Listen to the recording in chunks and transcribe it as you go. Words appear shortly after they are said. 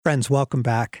Friends, welcome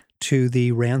back to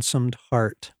the Ransomed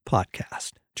Heart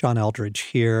podcast. John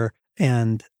Eldredge here,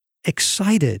 and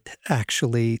excited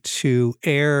actually to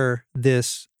air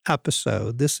this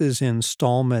episode. This is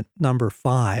installment number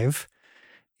 5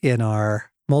 in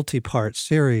our multi-part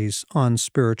series on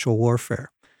spiritual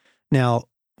warfare. Now,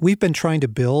 we've been trying to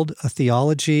build a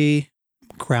theology,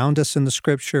 ground us in the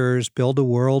scriptures, build a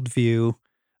worldview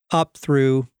up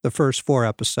through the first 4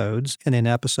 episodes. And in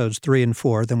episodes 3 and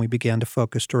 4, then we began to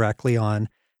focus directly on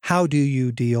how do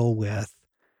you deal with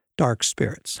dark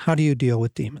spirits? How do you deal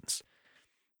with demons?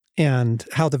 And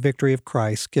how the victory of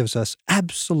Christ gives us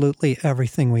absolutely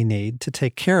everything we need to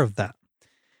take care of that.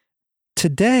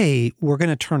 Today, we're going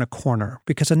to turn a corner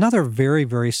because another very,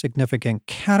 very significant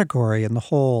category in the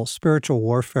whole spiritual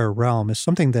warfare realm is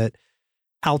something that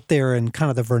out there in kind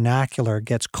of the vernacular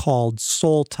gets called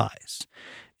soul ties.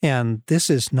 And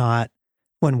this is not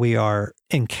when we are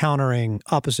encountering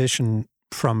opposition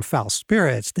from foul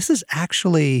spirits. This is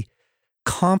actually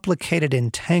complicated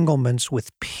entanglements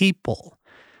with people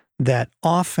that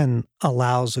often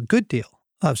allows a good deal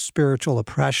of spiritual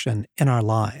oppression in our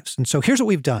lives. And so here's what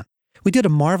we've done. We did a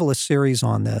marvelous series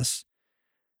on this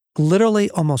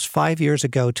literally almost 5 years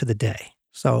ago to the day.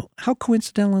 So how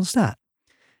coincidental is that?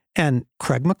 And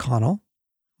Craig McConnell,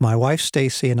 my wife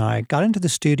Stacy, and I got into the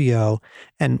studio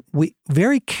and we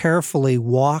very carefully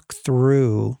walked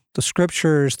through the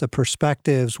scriptures, the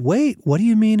perspectives. Wait, what do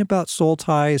you mean about soul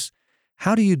ties?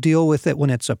 How do you deal with it when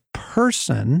it's a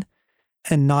person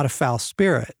and not a foul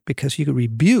spirit? Because you could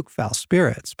rebuke foul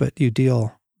spirits, but you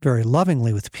deal very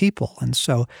lovingly with people. And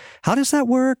so how does that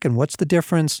work and what's the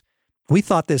difference? We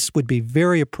thought this would be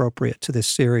very appropriate to this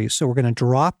series. So we're going to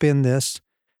drop in this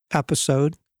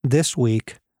episode this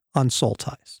week on soul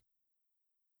ties.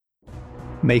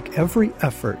 Make every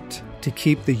effort to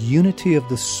keep the unity of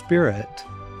the Spirit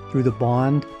through the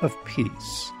bond of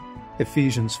peace.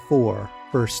 Ephesians 4,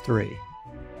 verse 3.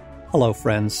 Hello,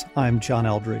 friends. I'm John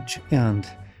Eldredge, and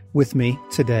with me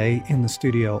today in the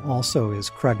studio also is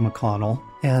Craig McConnell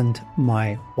and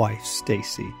my wife,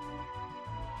 Stacy.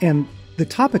 And the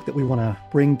topic that we want to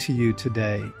bring to you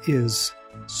today is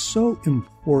so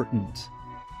important.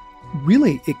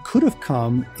 Really, it could have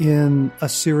come in a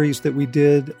series that we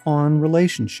did on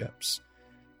relationships.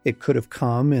 It could have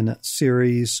come in a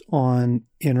series on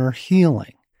inner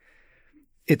healing.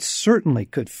 It certainly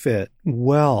could fit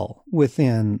well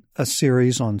within a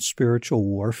series on spiritual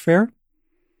warfare.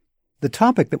 The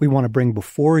topic that we want to bring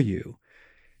before you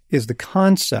is the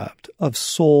concept of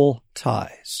soul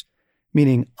ties,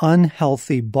 meaning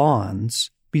unhealthy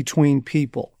bonds between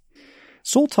people.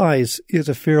 Soul ties is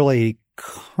a fairly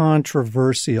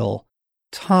controversial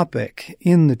topic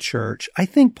in the church. I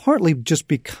think partly just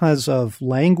because of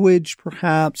language,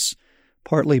 perhaps,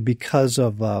 partly because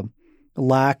of a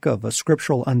lack of a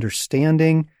scriptural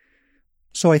understanding.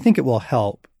 So I think it will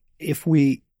help if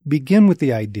we begin with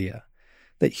the idea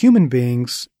that human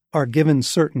beings are given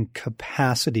certain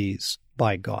capacities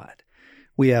by God.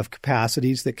 We have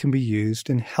capacities that can be used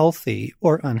in healthy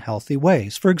or unhealthy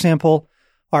ways. For example,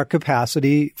 our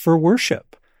capacity for worship.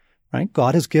 Right?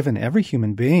 God has given every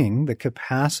human being the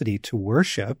capacity to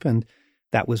worship, and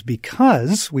that was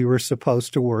because we were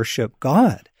supposed to worship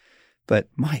God. But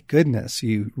my goodness,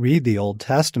 you read the Old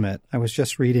Testament. I was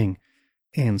just reading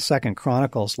in 2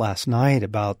 Chronicles last night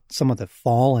about some of the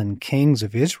fallen kings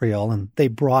of Israel, and they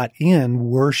brought in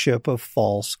worship of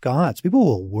false gods. People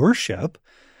will worship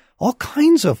all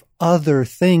kinds of other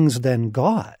things than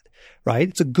God, right?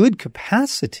 It's a good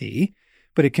capacity,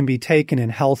 but it can be taken in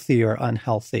healthy or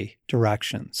unhealthy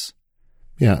directions.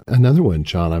 Yeah, another one,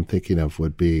 John, I'm thinking of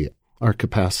would be our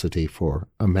capacity for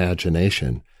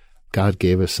imagination. God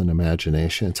gave us an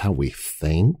imagination. It's how we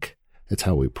think. It's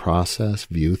how we process,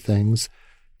 view things,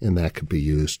 and that could be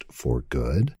used for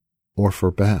good or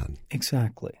for bad.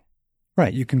 Exactly.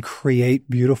 Right. You can create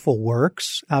beautiful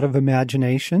works out of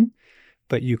imagination,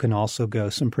 but you can also go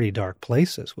some pretty dark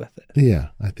places with it.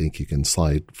 Yeah, I think you can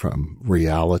slide from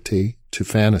reality to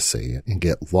fantasy and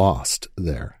get lost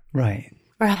there. Right.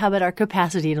 Or how about our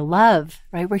capacity to love,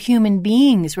 right? We're human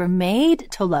beings. We're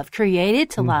made to love, created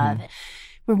to love.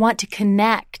 We want to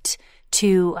connect,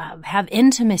 to have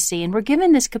intimacy, and we're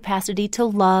given this capacity to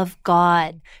love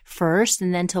God first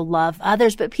and then to love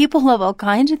others. But people love all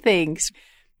kinds of things.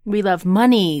 We love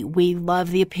money. We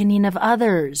love the opinion of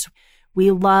others.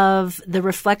 We love the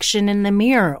reflection in the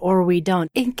mirror, or we don't.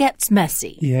 It gets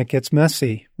messy. Yeah, it gets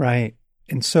messy, right?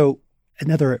 And so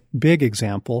another big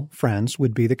example, friends,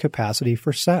 would be the capacity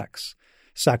for sex.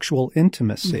 sexual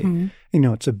intimacy.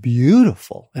 It's a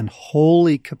beautiful and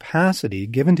holy capacity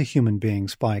given to human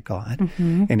beings by God,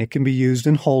 and it can be used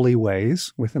in holy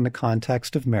ways within the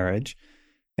context of marriage,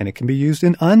 and it can be used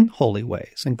in unholy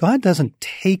ways. And God doesn't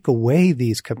take away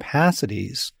these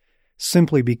capacities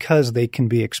simply because they can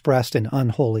be expressed in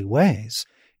unholy ways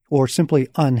or simply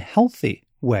unhealthy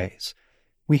ways.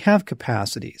 We have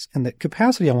capacities, and the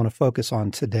capacity I want to focus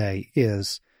on today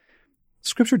is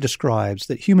Scripture describes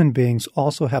that human beings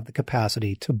also have the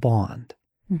capacity to bond.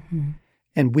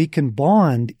 And we can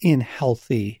bond in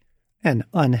healthy and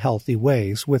unhealthy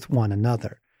ways with one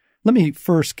another. Let me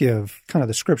first give kind of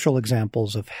the scriptural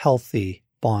examples of healthy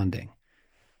bonding.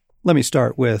 Let me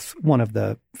start with one of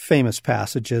the famous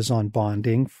passages on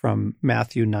bonding from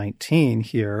Matthew 19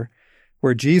 here,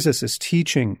 where Jesus is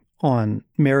teaching on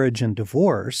marriage and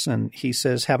divorce, and he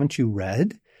says, "Haven't you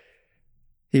read?"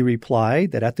 He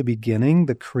replied that at the beginning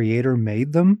the Creator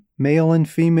made them male and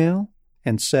female,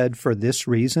 and said, "For this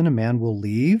reason a man will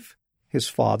leave his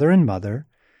father and mother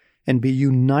and be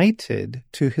united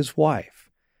to his wife,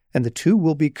 and the two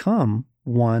will become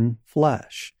one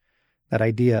flesh." That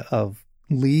idea of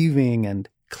leaving and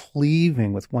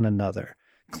cleaving with one another,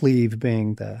 cleave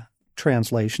being the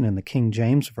translation in the King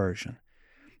James Version.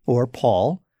 Or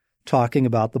Paul, talking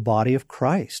about the body of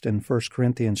Christ in 1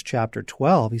 Corinthians chapter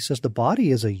 12, he says the body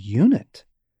is a unit.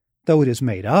 Though it is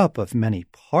made up of many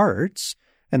parts,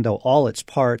 and though all its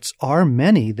parts are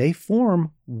many, they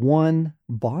form one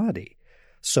body.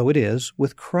 So it is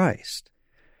with Christ.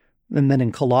 And then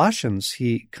in Colossians,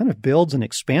 he kind of builds and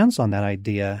expands on that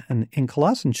idea. And in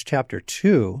Colossians chapter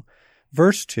 2,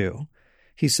 verse 2,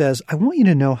 he says, "I want you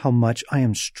to know how much I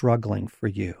am struggling for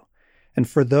you, and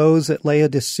for those at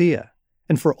Laodicea,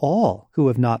 and for all who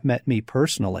have not met me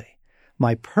personally.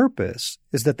 My purpose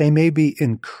is that they may be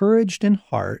encouraged in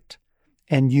heart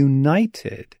and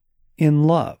united in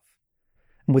love."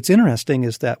 And what's interesting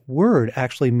is that word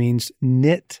actually means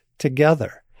knit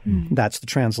together. That's the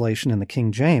translation in the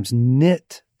King James,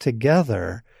 knit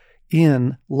together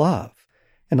in love.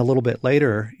 And a little bit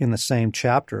later in the same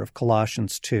chapter of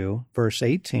Colossians 2, verse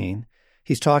 18,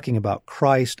 he's talking about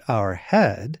Christ our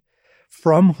head,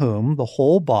 from whom the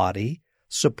whole body,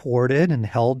 supported and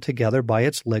held together by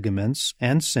its ligaments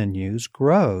and sinews,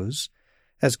 grows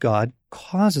as God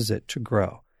causes it to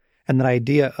grow. And that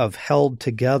idea of held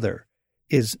together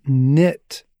is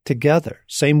knit together,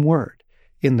 same word.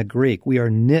 In the Greek, we are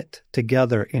knit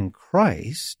together in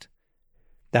Christ.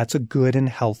 That's a good and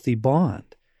healthy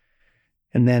bond.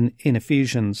 And then in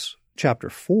Ephesians chapter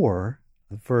 4,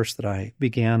 the verse that I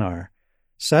began our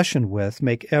session with,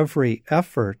 "Make every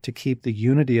effort to keep the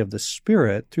unity of the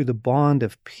Spirit through the bond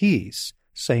of peace."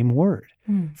 Same word,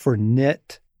 for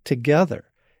knit together.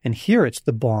 And here it's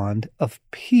the bond of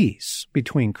peace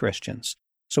between Christians.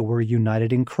 So we're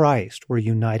united in Christ. We're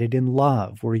united in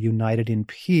love. We're united in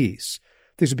peace.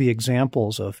 These would be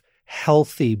examples of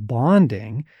healthy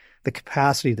bonding, the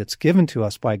capacity that's given to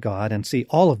us by God. And see,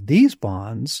 all of these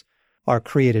bonds are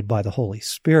created by the Holy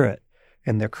Spirit,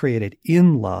 and they're created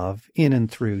in love, in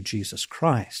and through Jesus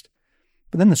Christ.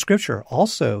 But then the Scripture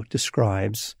also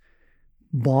describes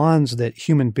bonds that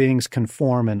human beings can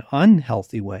form in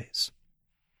unhealthy ways.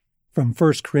 From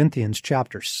 1 Corinthians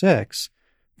chapter 6,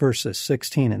 verses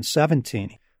 16 and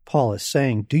 17, Paul is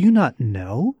saying, "Do you not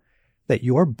know that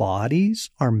your bodies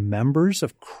are members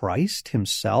of Christ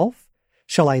himself?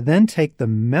 Shall I then take the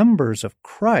members of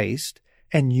Christ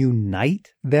and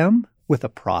unite them with a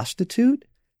prostitute?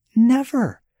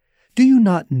 Never. Do you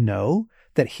not know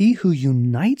that he who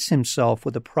unites himself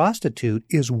with a prostitute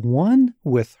is one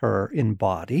with her in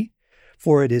body?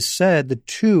 For it is said, the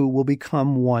two will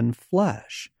become one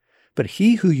flesh. But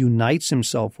he who unites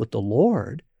himself with the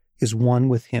Lord is one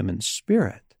with him in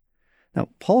spirit." Now,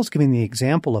 Paul's giving the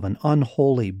example of an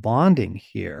unholy bonding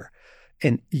here.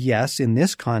 And yes, in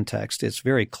this context, it's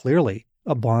very clearly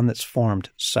a bond that's formed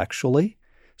sexually.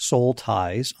 Soul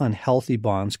ties, unhealthy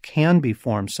bonds can be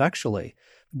formed sexually.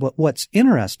 But what's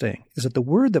interesting is that the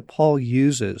word that Paul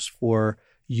uses for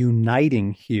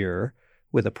uniting here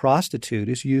with a prostitute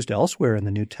is used elsewhere in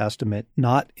the New Testament,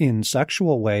 not in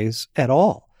sexual ways at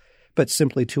all, but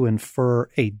simply to infer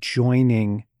a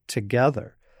joining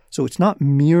together. So it's not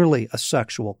merely a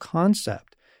sexual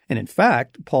concept. And in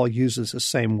fact, Paul uses the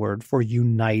same word for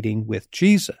uniting with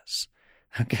Jesus.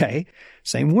 Okay,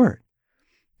 same word.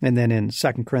 And then in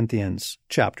 2 Corinthians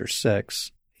chapter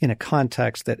 6, in a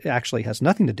context that actually has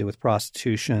nothing to do with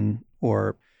prostitution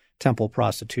or temple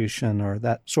prostitution or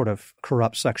that sort of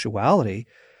corrupt sexuality,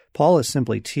 Paul is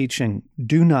simply teaching,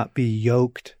 do not be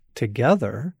yoked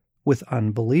together with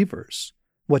unbelievers.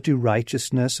 What do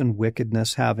righteousness and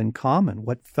wickedness have in common?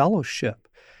 What fellowship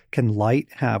can light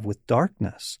have with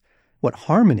darkness? What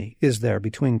harmony is there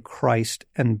between Christ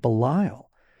and Belial?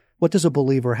 What does a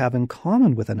believer have in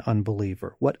common with an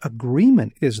unbeliever? What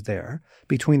agreement is there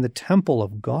between the temple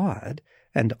of God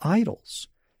and idols?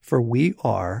 For we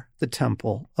are the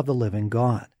temple of the living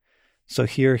God. So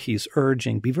here he's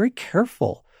urging, be very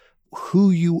careful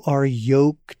who you are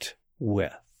yoked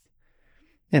with.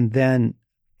 And then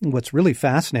what's really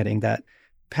fascinating, that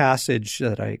passage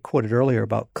that I quoted earlier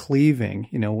about cleaving,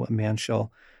 a man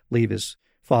shall leave his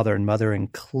father and mother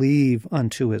and cleave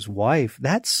unto his wife.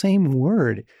 That same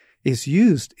word is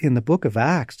used in the book of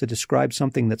Acts to describe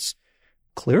something that's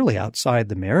clearly outside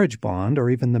the marriage bond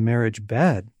or even the marriage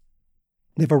bed.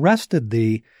 They've arrested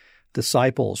the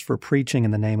disciples for preaching in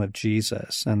the name of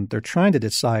Jesus, and they're trying to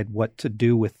decide what to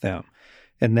do with them.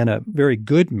 And then a very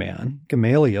good man,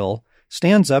 Gamaliel,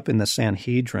 stands up in the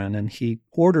Sanhedrin, and he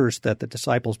orders that the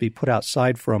disciples be put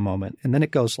outside for a moment. And then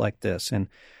it goes like this in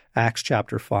Acts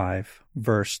chapter 5,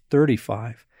 verse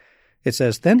 35. It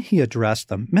says, "Then he addressed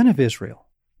them, 'Men of Israel,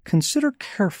 consider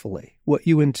carefully what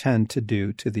you intend to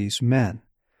do to these men.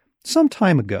 Some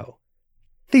time ago,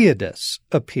 Theudas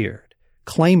appeared,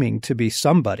 claiming to be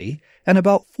somebody, and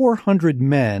about 400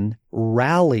 men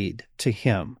rallied to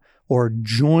him or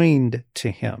joined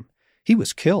to him. He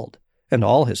was killed, and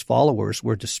all his followers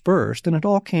were dispersed, and it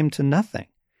all came to nothing.'"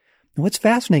 And what's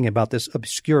fascinating about this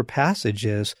obscure passage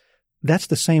is that's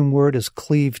the same word as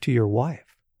cleave to your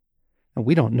wife. And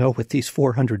we don't know what these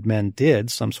 400 men did,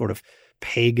 some sort of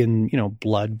pagan,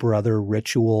 blood brother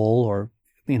ritual or,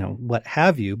 what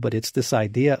have you, but it's this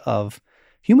idea of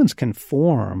humans can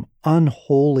form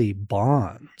unholy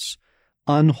bonds,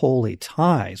 unholy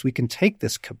ties. We can take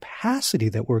this capacity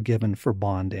that we're given for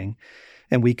bonding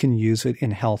and we can use it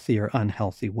in healthy or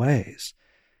unhealthy ways.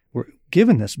 We're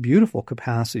given this beautiful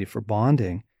capacity for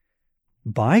bonding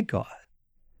by God,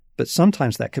 but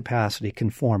sometimes that capacity can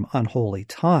form unholy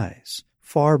ties,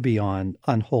 far beyond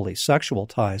unholy sexual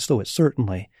ties, though it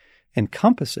certainly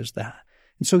encompasses that.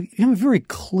 And so you have a very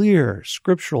clear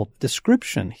scriptural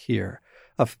description here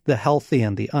of the healthy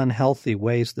and the unhealthy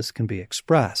ways this can be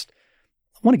expressed.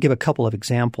 I want to give a couple of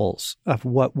examples of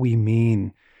what we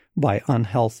mean by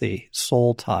unhealthy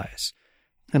soul ties.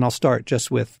 And I'll start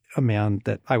just with a man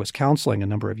that I was counseling a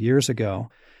number of years ago.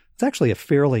 It's actually a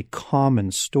fairly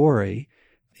common story.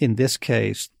 In this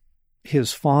case,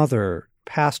 his father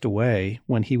passed away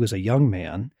when he was a young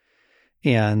man,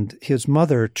 and his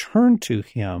mother turned to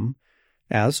him,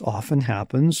 as often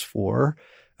happens, for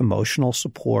emotional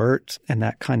support and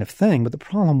that kind of thing. But the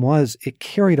problem was it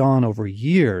carried on over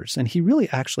years, and he really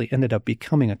actually ended up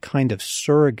becoming a kind of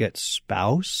surrogate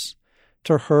spouse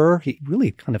to her. He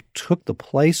really kind of took the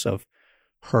place of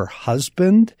her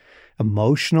husband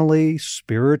emotionally,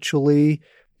 spiritually,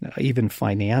 even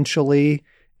financially.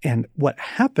 And what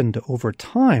happened over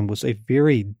time was a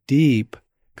very deep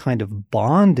kind of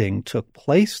bonding took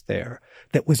place there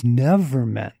that was never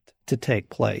meant to take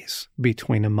place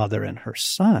between a mother and her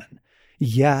son.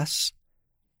 Yes,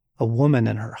 a woman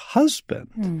and her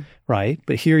husband, right?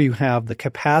 But here you have the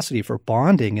capacity for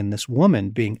bonding in this woman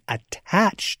being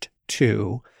attached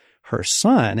to her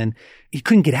son, and he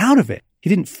couldn't get out of it. He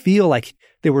didn't feel like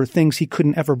there were things he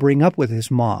couldn't ever bring up with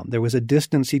his mom. There was a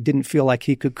distance he didn't feel like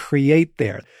he could create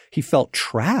there. He felt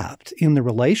trapped in the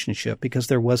relationship because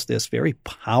there was this very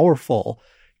powerful,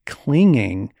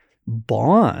 clinging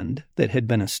bond that had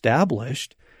been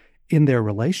established in their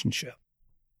relationship.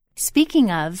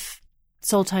 Speaking of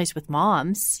soul ties with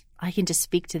moms, I can just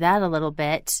speak to that a little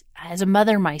bit. As a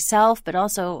mother myself, but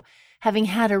also having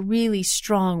had a really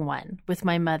strong one with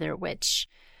my mother, which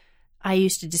I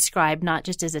used to describe not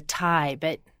just as a tie,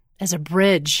 but as a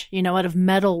bridge, out of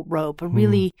metal rope, a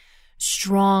really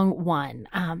strong one.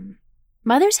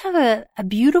 Mothers have a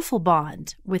beautiful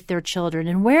bond with their children,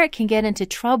 and where it can get into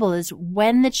trouble is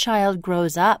when the child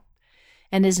grows up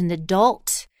and is an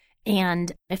adult,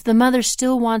 and if the mother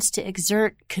still wants to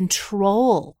exert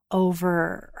control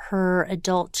over her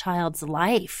adult child's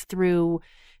life through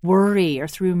worry or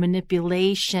through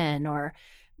manipulation or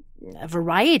a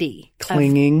variety.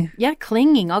 Clinging.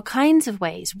 Clinging, all kinds of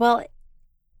ways. Well,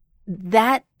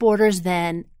 that borders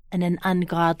then in an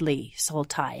ungodly soul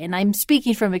tie. And I'm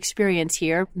speaking from experience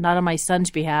here, not on my son's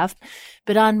behalf,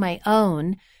 but on my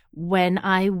own. When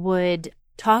I would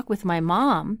talk with my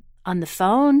mom on the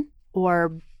phone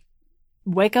or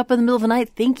wake up in the middle of the night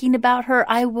thinking about her,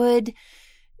 I would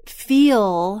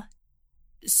feel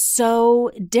so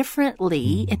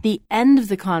differently at the end of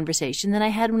the conversation than I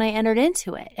had when I entered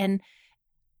into it. And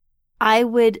I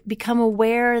would become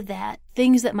aware that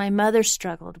things that my mother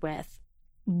struggled with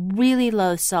really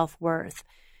low self-worth,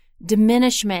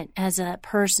 diminishment as a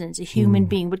person, as a human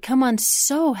being would come on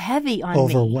so heavy on me.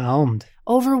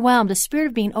 Overwhelmed, a spirit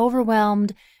of being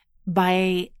overwhelmed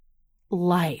by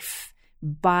life,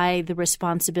 by the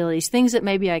responsibilities, things that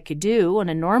maybe I could do on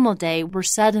a normal day were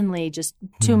suddenly just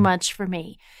too much for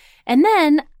me. And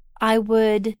then I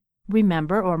would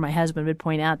remember, or my husband would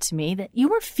point out to me, that you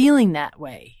were feeling that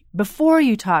way before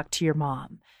you talked to your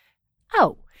mom.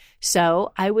 Oh,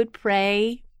 so I would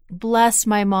pray, bless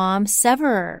my mom,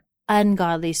 sever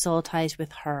ungodly soul ties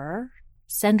with her,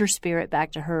 send her spirit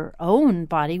back to her own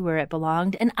body where it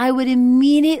belonged, and I would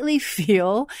immediately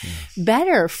feel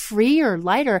better, freer,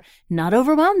 lighter, not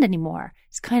overwhelmed anymore.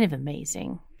 It's kind of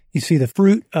amazing. You see, the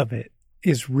fruit of it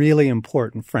is really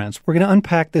important, friends. We're going to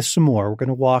unpack this some more. We're going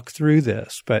to walk through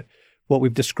this, but what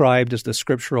we've described as the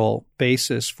scriptural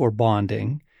basis for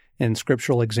bonding and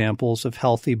scriptural examples of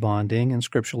healthy bonding and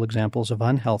scriptural examples of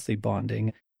unhealthy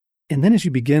bonding. And then as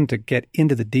you begin to get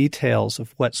into the details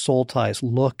of what soul ties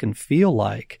look and feel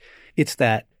like, it's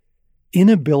that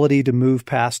inability to move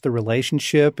past the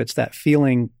relationship. It's that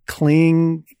feeling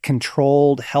cling,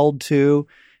 controlled, held to.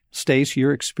 Stace,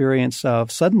 your experience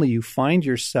of suddenly you find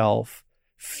yourself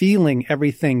feeling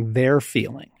everything they're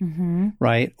feeling,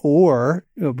 right? Or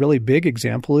a really big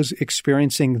example is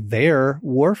experiencing their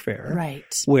warfare,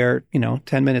 right? Where,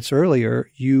 10 minutes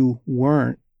earlier, you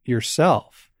weren't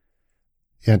yourself.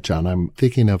 Yeah, John, I'm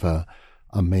thinking of a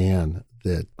man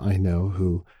that I know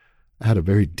who had a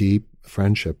very deep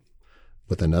friendship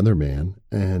with another man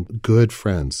and good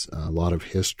friends, a lot of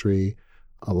history,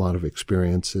 a lot of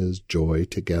experiences, joy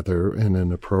together, and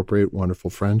an appropriate,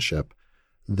 wonderful friendship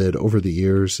that over the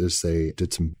years, as they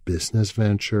did some business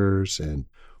ventures and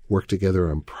worked together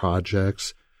on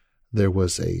projects, there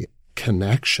was a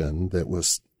connection that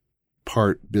was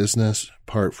part business,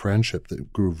 part friendship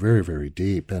that grew very, very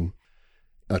deep. And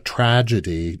a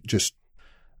tragedy just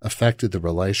affected the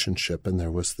relationship, and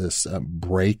there was this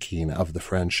breaking of the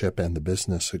friendship and the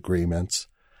business agreements.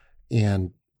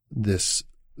 And this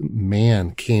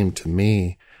man came to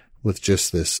me with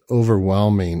just this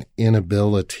overwhelming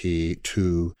inability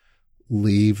to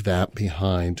leave that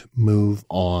behind, move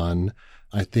on.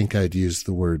 I think I'd use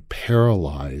the word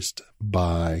paralyzed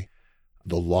by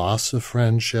the loss of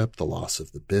friendship, the loss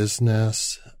of the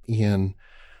business, and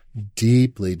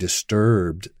deeply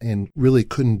disturbed and really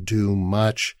couldn't do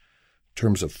much in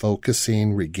terms of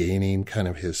focusing, regaining kind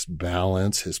of his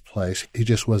balance, his place. He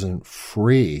just wasn't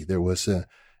free. There was an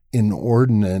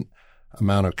inordinate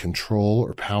amount of control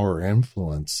or power or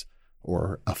influence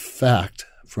or effect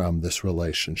from this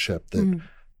relationship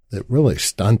that really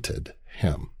stunted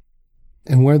him.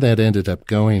 And where that ended up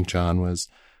going, John, was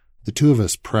the two of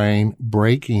us praying,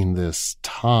 breaking this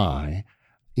tie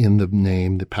in the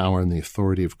name, the power, and the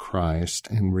authority of Christ,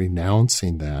 and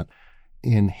renouncing that,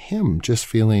 in him just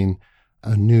feeling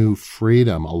a new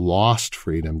freedom, a lost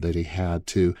freedom that he had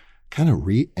to kind of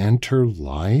re-enter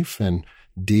life and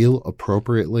deal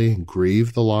appropriately,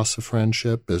 grieve the loss of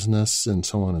friendship, business, and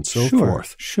so on and so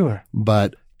forth. Sure.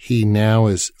 But he now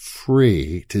is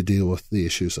free to deal with the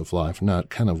issues of life, not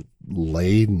kind of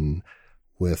laden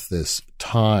with this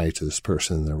tie to this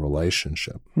person in their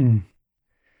relationship.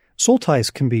 Soul ties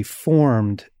can be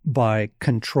formed by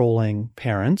controlling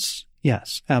parents.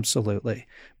 Yes, absolutely.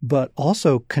 But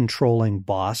also controlling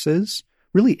bosses,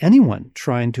 really anyone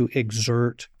trying to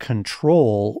exert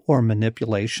control or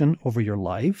manipulation over your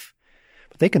life.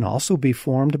 But they can also be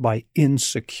formed by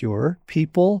insecure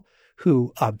people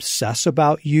who obsess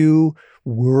about you,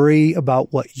 worry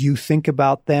about what you think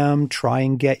about them, try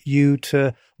and get you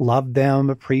to love them,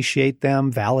 appreciate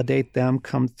them, validate them,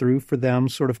 come through for them,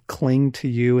 sort of cling to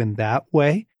you in that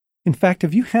way. In fact,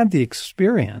 have you had the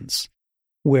experience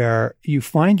where you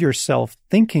find yourself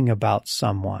thinking about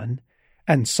someone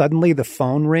and suddenly the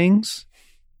phone rings?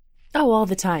 Oh, all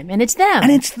the time. And it's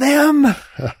them.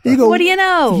 You go, what do you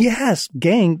know? Yes,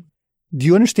 gang. Do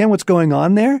you understand what's going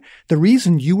on there? The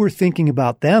reason you were thinking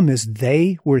about them is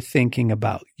they were thinking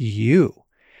about you.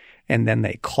 And then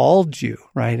they called you,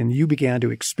 right? And you began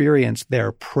to experience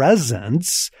their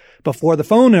presence before the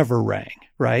phone ever rang,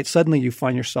 right? Suddenly you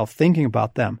find yourself thinking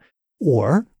about them.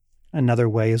 Or another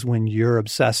way is when you're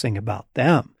obsessing about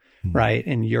them, right?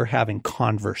 And you're having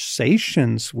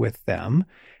conversations with them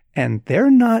and they're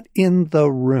not in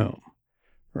the room,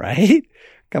 right?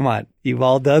 Come on, you've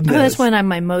all done this. That's when I'm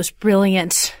my most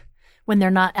brilliant, when they're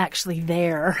not actually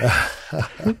there.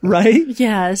 Right?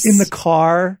 Yes. In the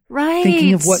car. Right.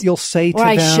 Thinking of what you'll say to them. Or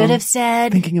I should have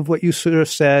said. Thinking of what you should have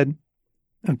said.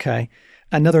 Okay.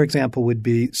 Another example would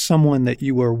be someone that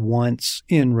you were once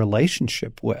in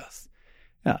relationship with.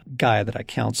 A guy that I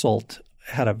counseled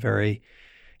had a very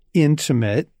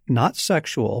intimate, not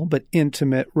sexual, but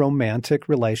intimate romantic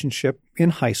relationship in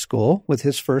high school with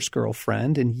his first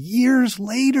girlfriend. And years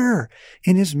later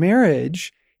in his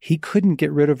marriage, he couldn't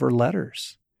get rid of her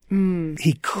letters.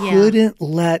 He couldn't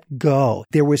let go.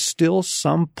 There was still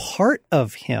some part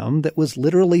of him that was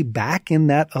literally back in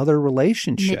that other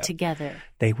relationship. Knit together.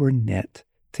 They were knit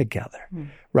together,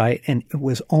 right? And it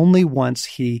was only once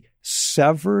he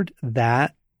severed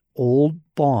that old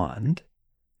bond,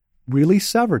 really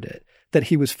severed it, that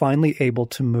he was finally able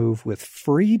to move with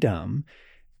freedom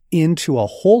into a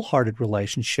wholehearted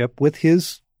relationship with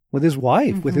his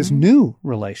wife, with his new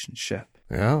relationship.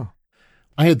 Yeah.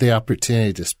 I had the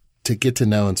opportunity to get to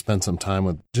know and spend some time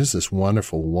with just this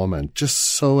wonderful woman, just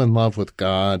so in love with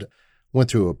God,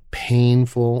 went through a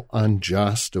painful,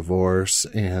 unjust divorce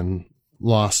and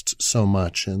lost so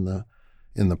much in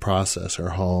the process,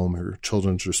 her home, her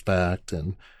children's respect,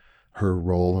 and her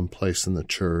role and place in the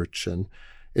church. And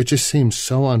it just seems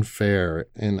so unfair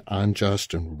and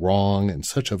unjust and wrong and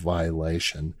such a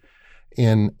violation.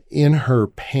 And in her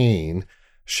pain,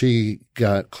 she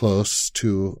got close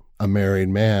to a married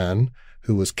man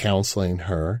who was counseling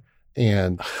her.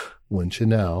 And wouldn't you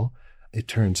know, it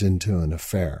turns into an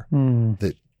affair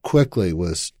that quickly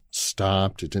was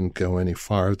stopped. It didn't go any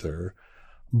farther.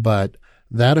 But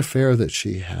that affair that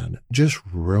she had just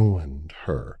ruined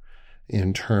her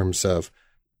in terms of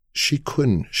she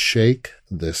couldn't shake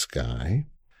this guy.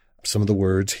 Some of the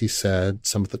words he said,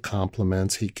 some of the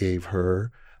compliments he gave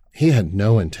her, he had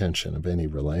no intention of any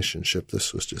relationship.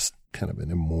 This was just kind of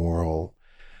an immoral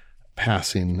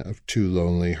passing of two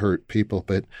lonely, hurt people.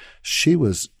 But she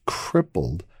was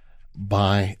crippled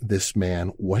by this man,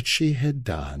 what she had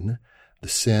done, the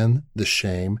sin, the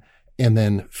shame, and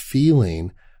then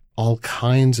feeling all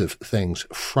kinds of things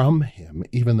from him,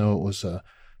 even though it was a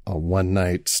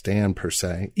one-night stand per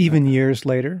se. Even years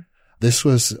later? This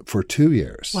was for 2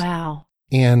 years. Wow.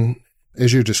 And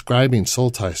as you're describing soul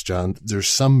ties, John, there's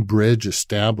some bridge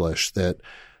established that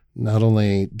not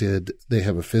only did they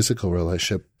have a physical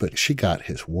relationship, but she got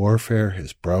his warfare,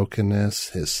 his brokenness,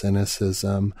 his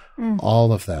cynicism,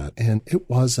 all of that. And it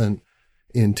wasn't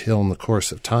until in the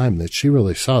course of time that she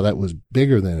really saw that was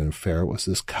bigger than an affair. It was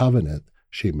this covenant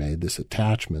she made, this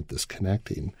attachment, this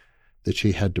connecting, that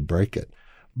she had to break it.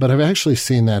 But I've actually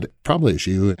seen that, probably as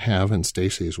you have and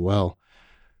Stacy as well,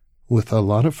 with a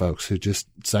lot of folks who just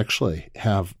sexually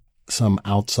have some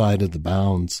outside of the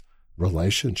bounds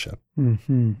relationship.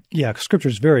 Yeah, Scripture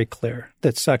is very clear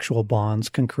that sexual bonds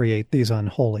can create these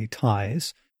unholy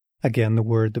ties. Again, the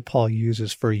word that Paul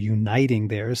uses for uniting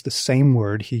there is the same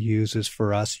word he uses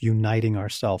for us uniting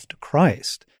ourselves to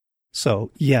Christ.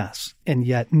 So yes, and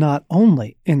yet not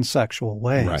only in sexual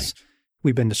ways. Right.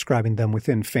 We've been describing them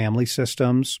within family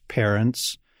systems,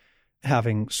 parents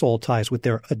having soul ties with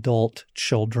their adult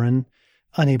children,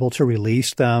 unable to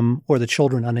release them, or the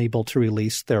children unable to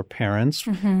release their parents.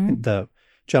 The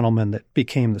gentleman that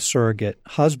became the surrogate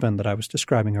husband that I was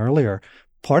describing earlier,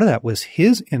 part of that was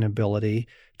his inability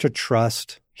to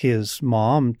trust his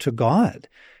mom to God,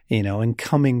 and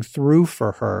coming through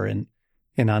for her in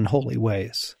unholy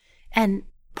ways. And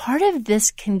part of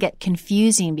this can get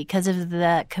confusing because of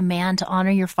the command to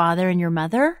honor your father and your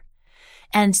mother.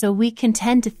 And so we can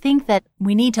tend to think that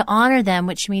we need to honor them,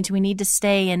 which means we need to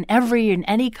stay in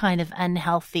any kind of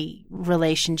unhealthy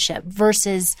relationship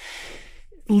versus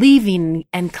leaving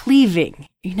and cleaving.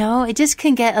 It just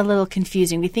can get a little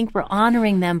confusing. We think we're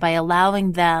honoring them by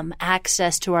allowing them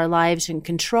access to our lives and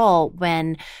control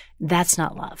when that's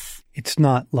not love. It's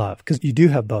not love, because you do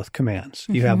have both commands.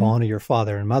 You have honor your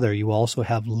father and mother. You also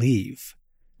have leave.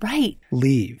 Right.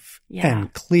 Leave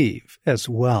and cleave as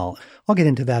well. I'll get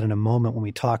into that in a moment when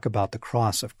we talk about the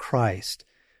cross of Christ.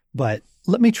 But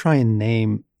let me try and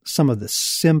name some of the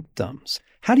symptoms.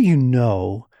 How do you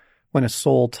know when a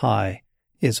soul tie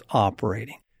is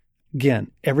operating? Again,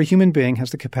 every human being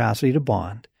has the capacity to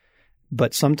bond,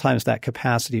 but sometimes that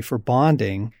capacity for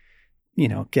bonding,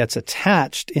 gets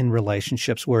attached in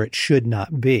relationships where it should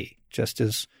not be, just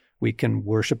as we can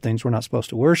worship things we're not supposed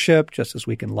to worship, just as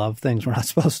we can love things we're not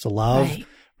supposed to love,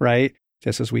 right?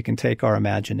 Just as we can take our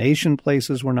imagination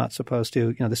places we're not supposed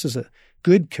to. This is a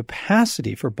good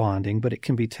capacity for bonding, but it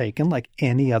can be taken like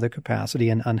any other capacity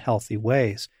in unhealthy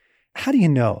ways. How do you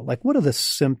know? What are the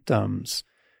symptoms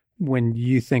when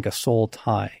you think a soul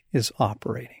tie is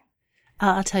operating?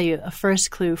 I'll tell you, a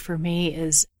first clue for me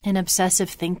is an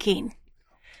obsessive thinking.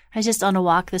 I was just on a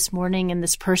walk this morning and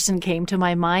this person came to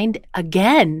my mind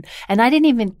again. And I didn't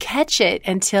even catch it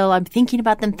until I'm thinking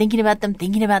about them.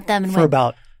 And for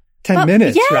about 10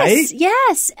 minutes, right?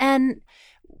 Yes. And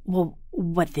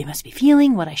what they must be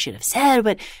feeling, what I should have said,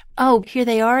 but, oh, here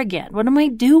they are again. What am I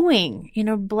doing?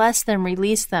 Bless them,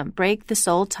 release them, break the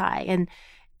soul tie,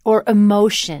 or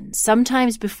emotions.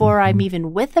 Sometimes before I'm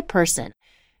even with a person,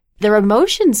 their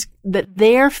emotions that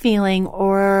they're feeling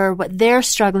or what they're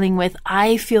struggling with,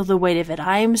 I feel the weight of it.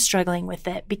 I'm struggling with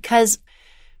it because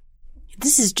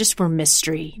this is just, we're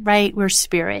mystery, right? We're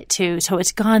spirit too. So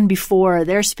it's gone before.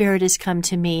 Their spirit has come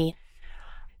to me.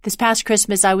 This past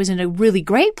Christmas, I was in a really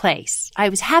great place. I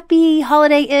was happy,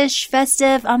 holiday-ish,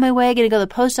 festive, on my way, going to go to the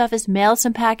post office, mail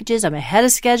some packages. I'm ahead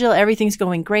of schedule. Everything's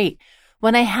going great.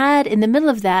 When I had, in the middle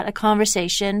of that, a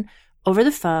conversation over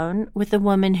the phone with a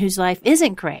woman whose life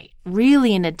isn't great,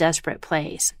 really in a desperate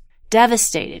place,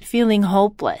 devastated, feeling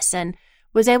hopeless, and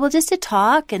was able just to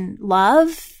talk and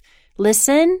love,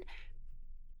 listen,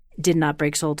 did not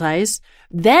break soul ties.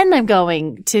 Then I'm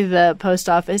going to the post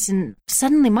office and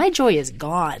suddenly my joy is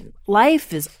gone.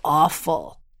 Life is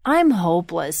awful. I'm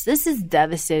hopeless. This is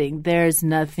devastating. There's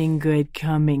nothing good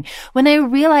coming. When I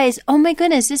realize, oh my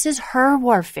goodness, this is her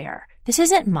warfare. This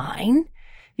isn't mine.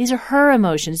 These are her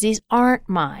emotions. These aren't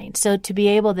mine. So to be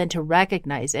able then to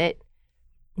recognize it,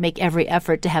 make every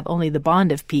effort to have only the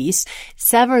bond of peace,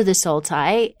 sever the soul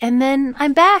tie, and then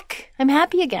I'm back. I'm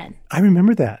happy again. I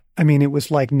remember that. I mean, it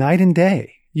was like night and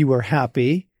day. You were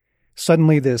happy.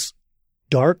 Suddenly this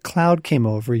dark cloud came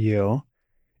over you.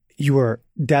 You were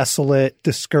desolate,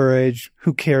 discouraged.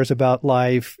 Who cares about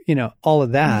life? All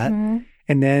of that. Mm-hmm.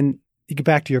 And then you get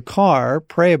back to your car,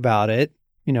 pray about it,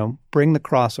 bring the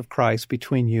cross of Christ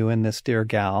between you and this dear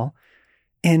gal.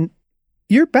 And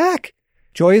you're back.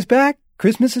 Joy is back.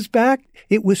 Christmas is back.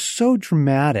 It was so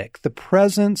dramatic. The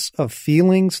presence of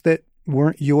feelings that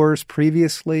weren't yours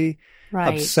previously,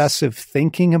 right. Obsessive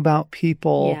thinking about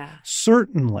people,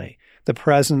 certainly the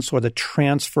presence or the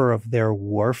transfer of their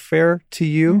warfare to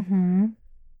you. Mm-hmm.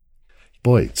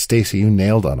 Boy, Stacy, you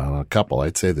nailed it on a couple.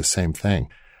 I'd say the same thing.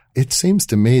 It seems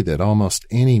to me that almost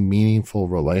any meaningful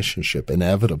relationship,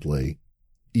 inevitably,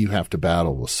 you have to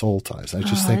battle with soul ties. I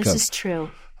just think this is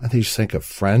true. I just think of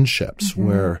friendships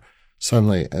where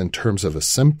suddenly, in terms of a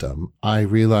symptom, I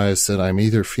realize that I'm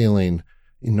either feeling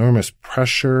enormous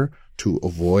pressure to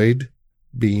avoid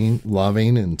being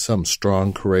loving in some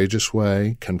strong, courageous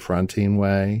way, confronting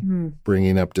way,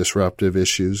 bringing up disruptive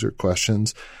issues or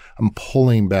questions. I'm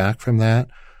pulling back from that.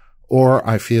 Or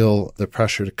I feel the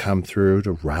pressure to come through,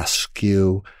 to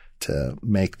rescue, to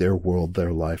make their world,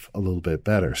 their life a little bit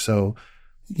better. So,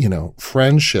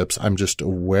 friendships, I'm just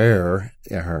aware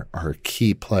are a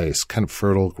key place, kind of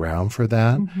fertile ground for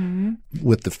that. Mm-hmm.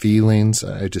 With the feelings,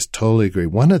 I just totally agree.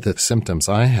 One of the symptoms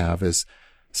I have is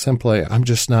simply I'm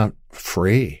just not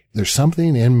free. There's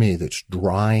something in me that's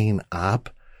drying up,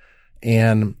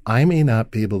 and I may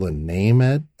not be able to name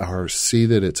it or see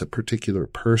that it's a particular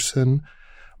person.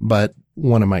 But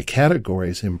one of my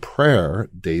categories in prayer,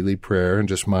 daily prayer, and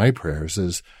just my prayers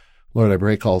is, Lord, I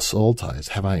break all soul ties.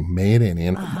 Have I made any?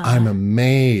 And I'm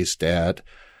amazed at,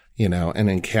 an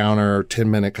encounter,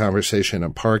 10-minute conversation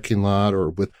in a parking lot or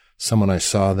with someone I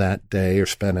saw that day or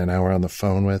spent an hour on the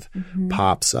phone with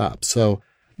pops up. So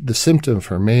the symptom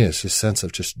for me is this sense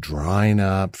of just drying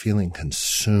up, feeling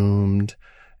consumed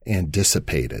and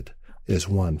dissipated is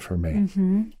one for me.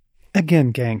 Mm-hmm.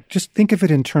 Again, gang, just think of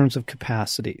it in terms of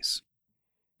capacities.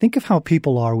 Think of how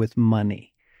people are with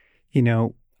money.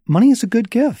 Money is a good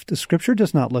gift. The scripture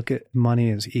does not look at money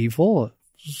as evil.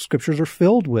 Scriptures are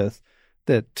filled with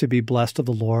that to be blessed of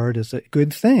the Lord is a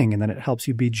good thing, and then it helps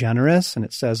you be generous, and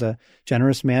it says a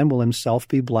generous man will himself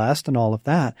be blessed and all of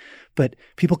that. But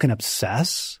people can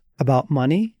obsess about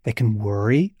money. They can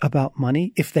worry about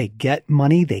money. If they get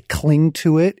money, they cling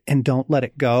to it and don't let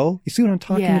it go. You see what I'm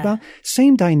talking about?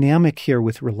 Same dynamic here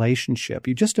with relationship.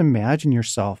 You just imagine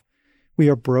yourself. We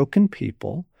are broken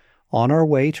people on our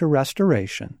way to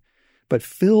restoration, but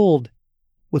filled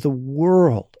with a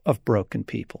world of broken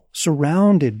people,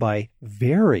 surrounded by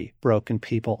very broken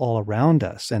people all around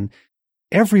us. And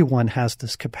everyone has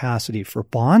this capacity for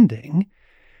bonding,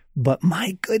 but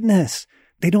my goodness,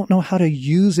 they don't know how to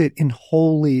use it in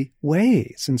holy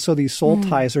ways. And so these soul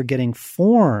ties are getting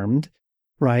formed,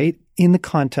 right, in the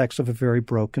context of a very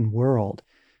broken world.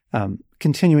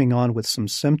 Continuing on with some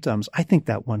symptoms, I think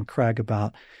that one, Craig,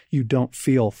 about you don't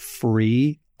feel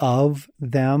free of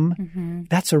them,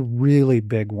 that's a really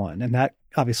big one. And that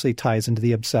obviously ties into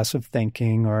the obsessive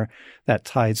thinking, or that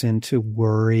ties into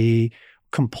worry,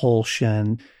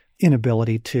 compulsion,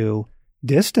 inability to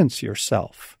distance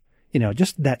yourself.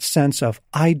 Just that sense of,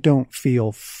 I don't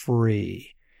feel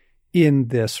free in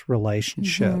this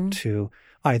relationship to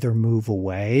either move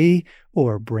away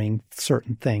or bring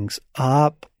certain things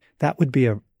up. That would be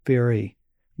a very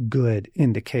good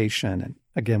indication. And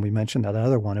again, we mentioned that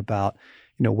other one about,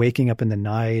 waking up in the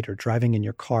night or driving in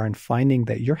your car and finding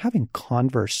that you're having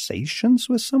conversations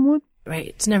with someone. Right.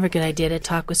 It's never a good idea to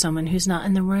talk with someone who's not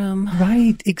in the room.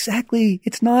 Right. Exactly.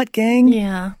 It's not, gang.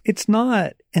 Yeah. It's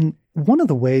not. And one of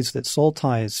the ways that soul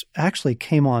ties actually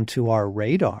came onto our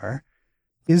radar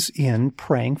is in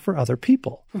praying for other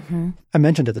people. Mm-hmm. I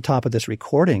mentioned at the top of this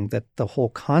recording that the whole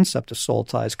concept of soul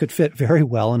ties could fit very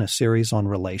well in a series on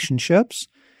relationships.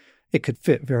 It could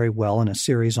fit very well in a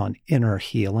series on inner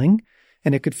healing.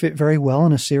 And it could fit very well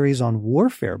in a series on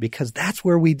warfare, because that's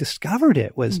where we discovered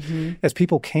it was as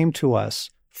people came to us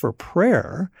for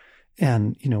prayer,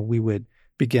 and, we would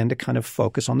begin to kind of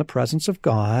focus on the presence of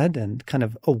God and kind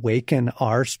of awaken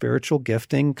our spiritual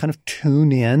gifting, kind of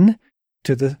tune in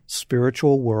to the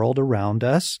spiritual world around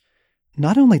us.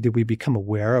 Not only did we become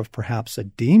aware of perhaps a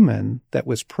demon that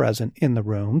was present in the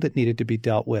room that needed to be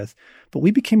dealt with, but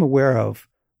we became aware of,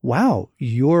 wow,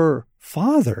 your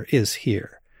Father is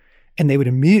here. And they would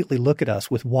immediately look at us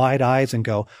with wide eyes and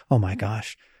go, oh my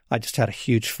gosh, I just had a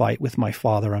huge fight with my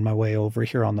father on my way over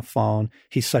here on the phone.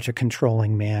 He's such a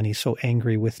controlling man. He's so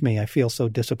angry with me. I feel so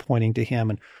disappointing to him.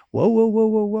 And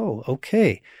whoa.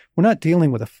 Okay, we're not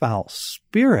dealing with a foul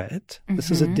spirit.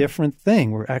 This is a different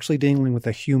thing. We're actually dealing with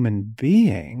a human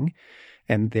being.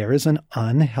 And there is an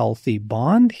unhealthy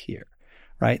bond here,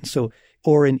 right? So,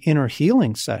 or in inner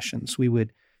healing sessions, we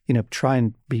would, try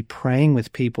and be praying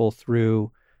with people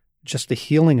through just the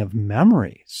healing of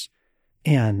memories,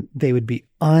 and they would be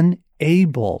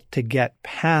unable to get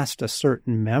past a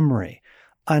certain memory,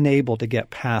 unable to get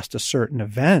past a certain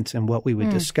event. And what we would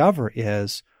discover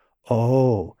is,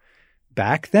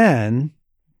 back then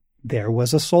there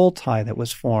was a soul tie that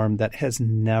was formed that has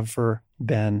never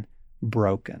been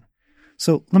broken.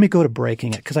 So let me go to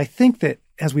breaking it, because I think that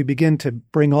as we begin to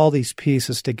bring all these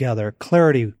pieces together,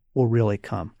 clarity will really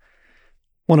come.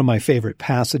 One of my favorite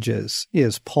passages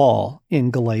is Paul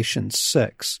in Galatians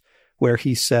 6, where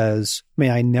he says, may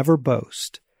I never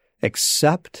boast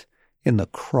except in the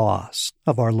cross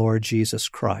of our Lord Jesus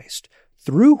Christ,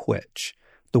 through which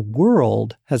the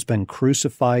world has been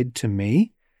crucified to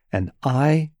me and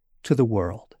I to the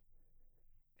world.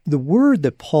 The word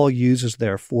that Paul uses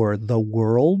there for the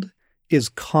world is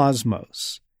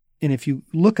cosmos. And if you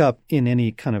look up in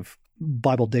any kind of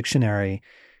Bible dictionary,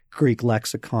 Greek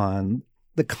lexicon,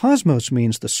 the cosmos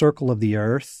means the circle of the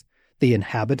earth, the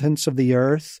inhabitants of the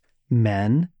earth,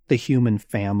 men, the human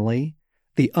family,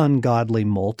 the ungodly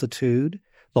multitude,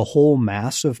 the whole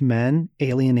mass of men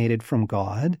alienated from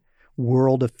God,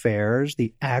 world affairs,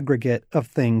 the aggregate of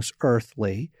things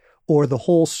earthly, or the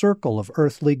whole circle of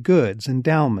earthly goods,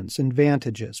 endowments,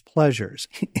 advantages, pleasures.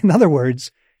 In other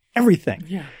words, everything.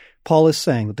 Yeah. Paul is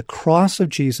saying that the cross of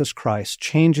Jesus Christ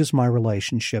changes my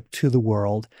relationship to the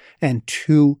world and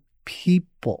to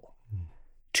people,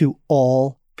 to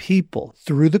all people.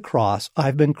 Through the cross,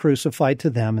 I've been crucified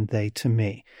to them and they to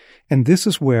me. And this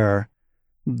is where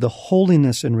the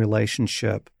holiness in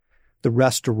relationship, the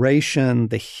restoration,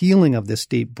 the healing of this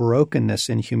deep brokenness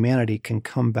in humanity can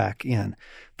come back in.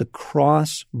 The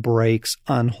cross breaks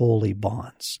unholy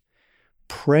bonds.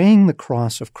 Praying the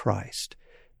cross of Christ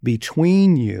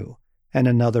between you and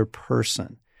another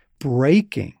person,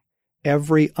 breaking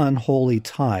every unholy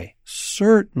tie,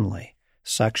 certainly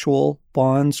sexual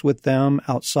bonds with them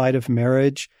outside of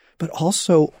marriage, but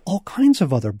also all kinds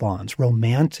of other bonds,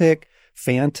 romantic,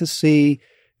 fantasy,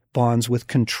 bonds with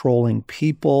controlling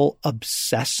people,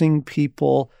 obsessing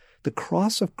people. The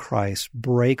cross of Christ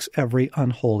breaks every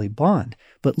unholy bond.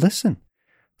 But listen,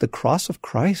 the cross of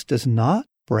Christ does not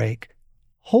break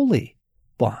holy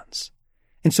bonds.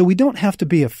 And so we don't have to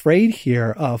be afraid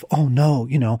here of, oh no,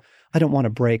 I don't want to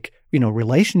break,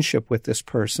 relationship with this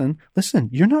person. Listen,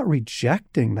 you're not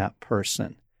rejecting that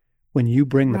person when you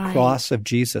bring the cross of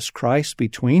Jesus Christ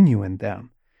between you and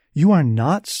them. You are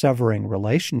not severing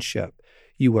relationship.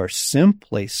 You are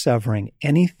simply severing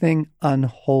anything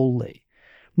unholy.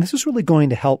 And this is really going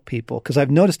to help people, because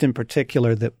I've noticed in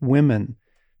particular that women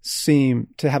seem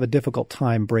to have a difficult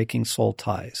time breaking soul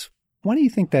ties. Why do you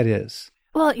think that is?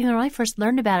 Well, when I first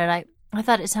learned about it, I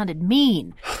thought it sounded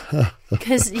mean,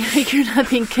 because you're not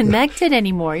being connected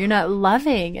anymore. You're not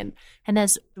loving. And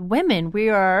as women, we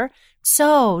are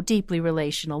so deeply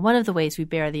relational. One of the ways we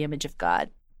bear the image of God,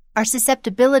 our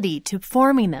susceptibility to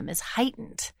forming them is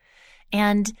heightened.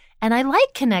 And I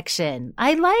like connection.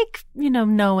 I like,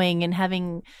 knowing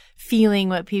and feeling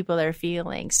what people are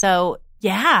feeling. So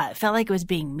yeah, it felt like it was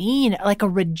being mean, like a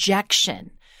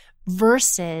rejection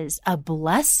versus a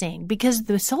blessing, because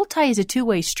the soul tie is a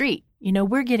two-way street.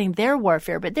 We're getting their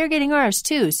warfare, but they're getting ours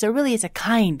too. So really it's a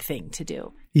kind thing to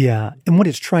do. Yeah. And what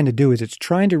it's trying to do is it's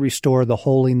trying to restore the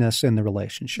holiness in the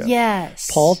relationship. Yes.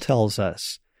 Paul tells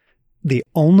us the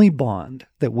only bond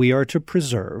that we are to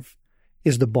preserve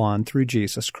is the bond through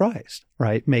Jesus Christ,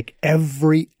 right? Make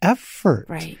every effort.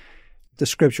 Right. The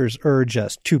scriptures urge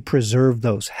us to preserve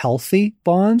those healthy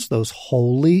bonds, those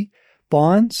holy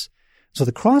bonds. So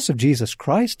the cross of Jesus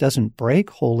Christ doesn't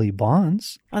break holy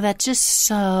bonds. Oh, that's just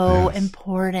so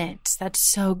important. That's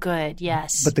so good.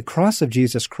 Yes. But the cross of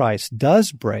Jesus Christ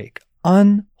does break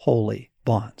unholy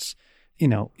bonds. You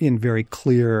know, in very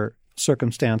clear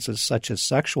circumstances such as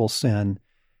sexual sin,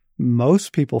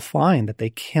 most people find that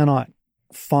they cannot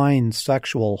find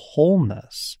sexual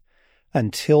wholeness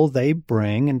until they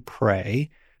bring and pray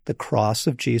the cross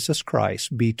of Jesus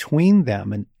Christ between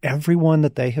them and everyone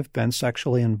that they have been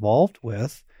sexually involved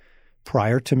with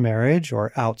prior to marriage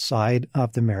or outside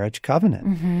of the marriage covenant.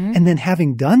 Mm-hmm. And then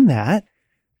having done that,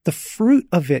 the fruit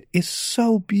of it is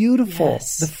so beautiful.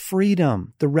 Yes. The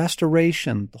freedom, the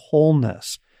restoration, the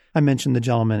wholeness. I mentioned the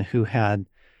gentleman who had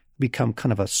become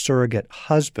kind of a surrogate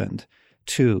husband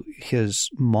to his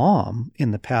mom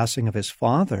in the passing of his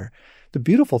father. The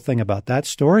beautiful thing about that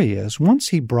story is once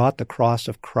he brought the cross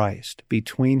of Christ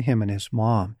between him and his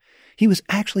mom, he was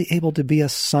actually able to be a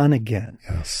son again.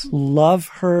 Yes. Love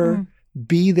her,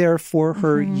 be there for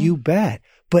her, you bet,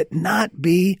 but not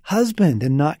be husband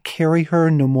and not carry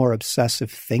her, no more obsessive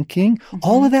thinking.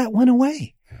 All of that went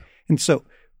away. Yeah. And so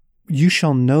you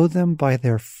shall know them by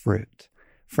their fruit.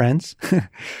 Friends,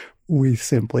 we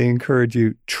simply encourage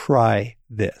you, try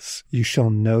this. You shall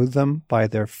know them by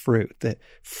their fruit. The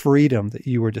freedom that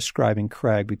you were describing,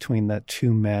 Craig, between the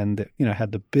two men that,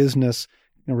 had the business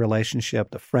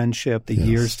relationship, the friendship, the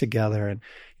years together. And,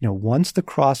 once the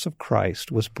cross of Christ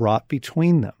was brought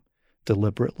between them,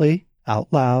 deliberately, out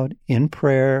loud, in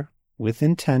prayer, with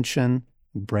intention,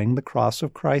 bring the cross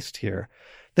of Christ here,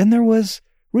 then there was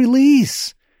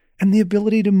release and the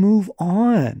ability to move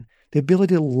on, the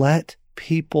ability to let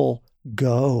people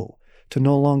go, to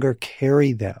no longer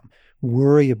carry them,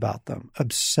 worry about them,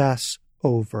 obsess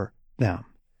over them.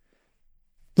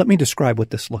 Let me describe what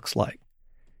this looks like.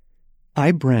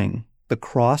 I bring the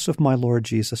cross of my Lord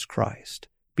Jesus Christ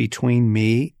between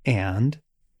me and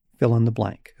fill in the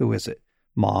blank. Who is it?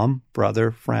 Mom,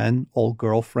 brother, friend, old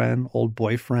girlfriend, old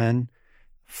boyfriend,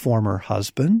 former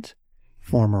husband,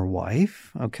 former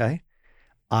wife. Okay.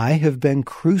 I have been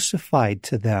crucified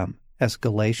to them, as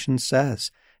Galatians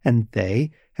says, and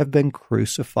they have been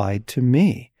crucified to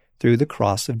me through the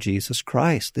cross of Jesus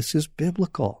Christ. This is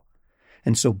biblical.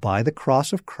 And so by the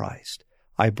cross of Christ,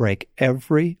 I break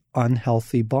every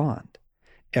unhealthy bond,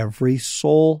 every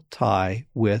soul tie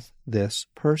with this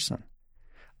person.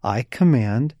 I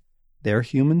command their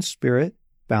human spirit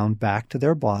bound back to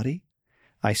their body.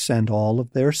 I send all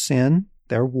of their sin,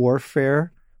 their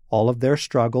warfare, all of their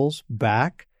struggles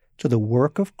back to the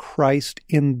work of Christ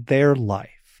in their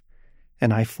life,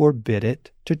 and I forbid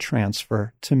it to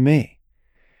transfer to me.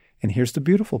 And here's the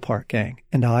beautiful part, gang.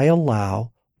 And I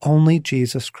allow only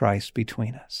Jesus Christ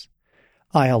between us.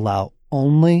 I allow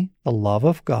only the love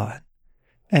of God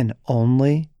and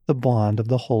only the bond of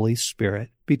the Holy Spirit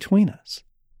between us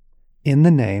in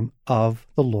the name of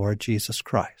the Lord Jesus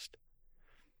Christ.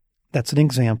 That's an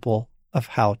example of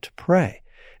how to pray.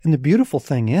 And the beautiful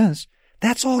thing is,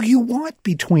 that's all you want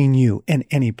between you and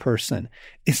any person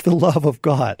is the love of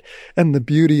God and the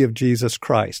beauty of Jesus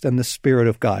Christ and the Spirit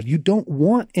of God. You don't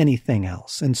want anything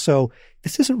else. And so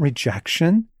this isn't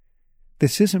rejection.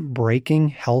 This isn't breaking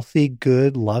healthy,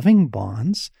 good, loving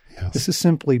bonds. Yes. This is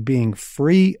simply being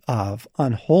free of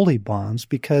unholy bonds,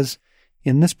 because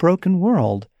in this broken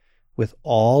world, with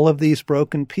all of these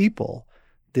broken people,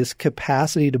 this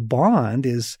capacity to bond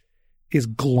is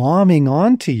glomming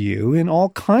onto you in all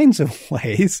kinds of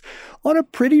ways on a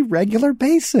pretty regular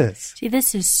basis. See,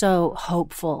 this is so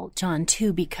hopeful, John,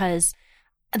 too, because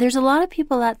there's a lot of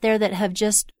people out there that have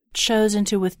just chosen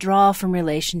to withdraw from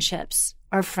relationships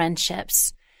or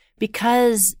friendships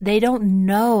because they don't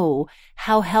know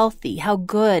how healthy, how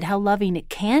good, how loving it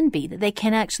can be, that they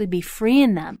can actually be free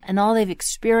in them. And all they've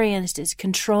experienced is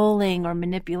controlling or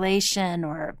manipulation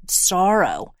or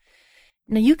sorrow.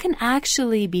 Now, you can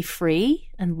actually be free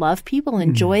and love people,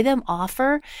 enjoy them,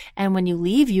 offer. And when you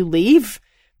leave.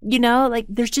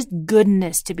 There's just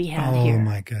goodness to be had here. Oh,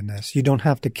 my goodness. You don't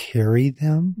have to carry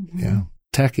them. Mm-hmm. Yeah.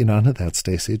 Tacking onto that,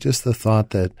 Stacey, just the thought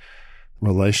that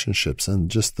relationships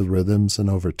and just the rhythms and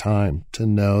over time to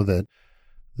know that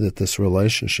this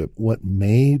relationship, what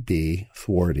may be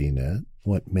thwarting it,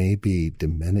 what may be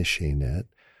diminishing it,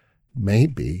 may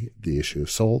be the issue of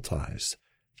soul ties.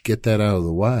 Get that out of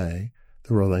the way.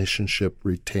 The relationship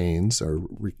retains or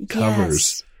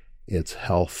recovers its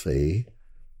healthy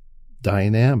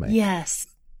dynamic. Yes.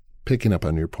 Picking up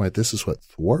on your point, this is what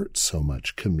thwarts so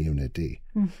much community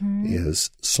is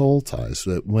soul ties.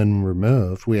 That when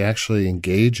removed, we actually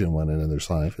engage in one another's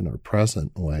life and are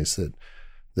present in ways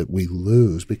that we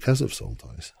lose because of soul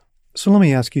ties. So let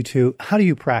me ask you too, how do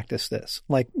you practice this?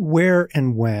 Like, where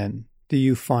and when do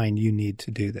you find you need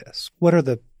to do this? What are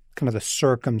the kind of the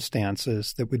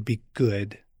circumstances that would be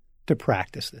good to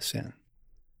practice this in?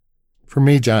 For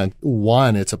me, John,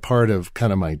 one, it's a part of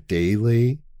kind of my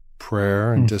daily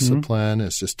prayer and discipline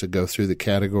is just to go through the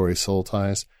category soul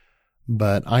ties.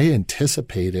 But I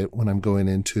anticipate it when I'm going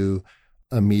into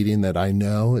a meeting that I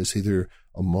know is either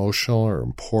emotional or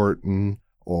important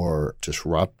or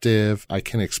disruptive. I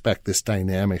can expect this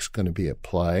dynamic's going to be at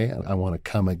play. I want to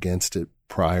come against it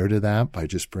prior to that by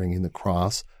just bringing the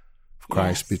cross of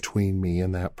Christ between me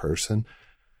and that person.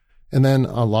 And then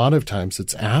a lot of times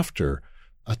it's after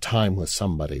a time with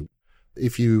somebody.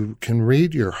 If you can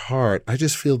read your heart, I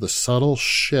just feel the subtle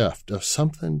shift of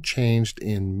something changed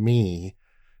in me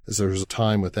as there was a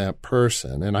time with that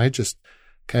person. And I just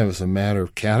kind of as a matter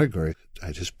of category,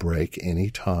 I just break any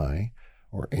tie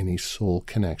or any soul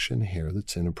connection here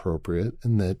that's inappropriate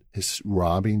and that is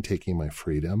taking my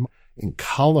freedom and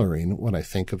coloring what I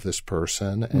think of this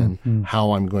person and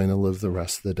how I'm going to live the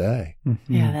rest of the day.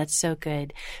 Yeah, that's so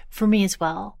good. For me as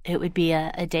well, it would be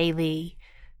a daily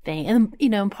thing.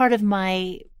 And, part of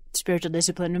my spiritual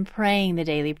discipline and praying the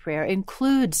daily prayer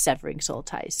includes severing soul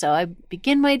ties. So I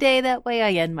begin my day that way,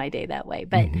 I end my day that way.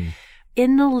 But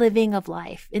in the living of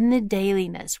life, in the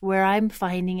dailiness, where I'm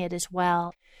finding it as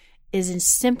well, is in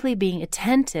simply being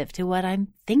attentive to what I'm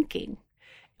thinking.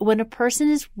 When a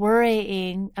person is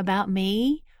worrying about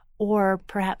me or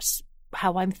perhaps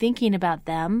how I'm thinking about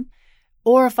them,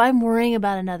 or if I'm worrying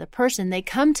about another person, they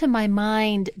come to my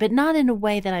mind, but not in a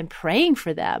way that I'm praying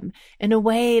for them, in a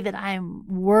way that I'm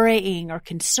worrying or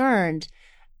concerned.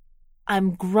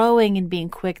 I'm growing and being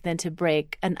quick then to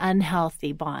break an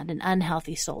unhealthy bond, an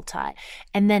unhealthy soul tie.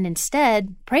 And then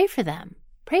instead, pray for them,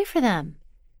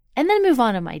 and then move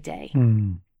on in my day.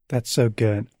 That's so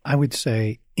good. I would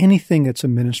say anything that's a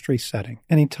ministry setting,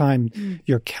 anytime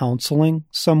you're counseling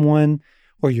someone,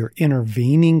 or you're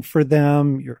intervening for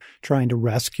them, you're trying to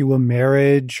rescue a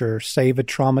marriage or save a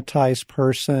traumatized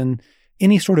person,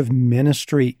 any sort of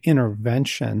ministry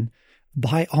intervention,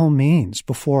 by all means,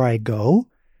 before I go,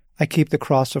 I keep the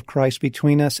cross of Christ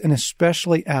between us, and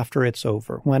especially after it's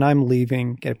over, when I'm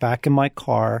leaving, get back in my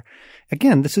car.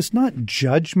 Again, this is not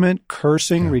judgment,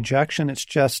 cursing, rejection. It's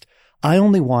just, I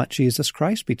only want Jesus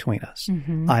Christ between us.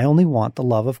 I only want the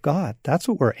love of God. That's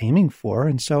what we're aiming for.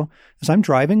 And so as I'm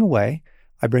driving away,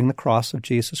 I bring the cross of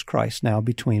Jesus Christ now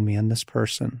between me and this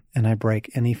person, and I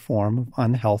break any form of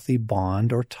unhealthy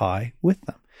bond or tie with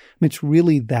them. I mean, it's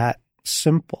really that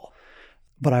simple.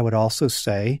 But I would also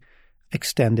say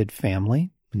extended family,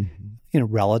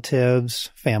 relatives,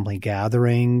 family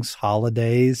gatherings,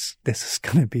 holidays. This is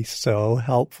going to be so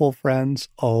helpful, friends.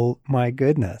 Oh, my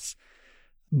goodness.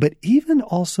 But even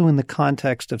also in the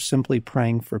context of simply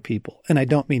praying for people, and I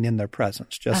don't mean in their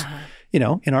presence, just, in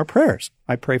our prayers.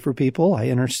 I pray for people, I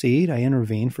intercede, I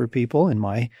intervene for people in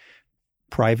my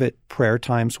private prayer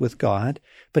times with God.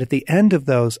 But at the end of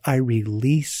those, I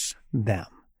release them.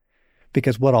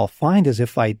 Because what I'll find is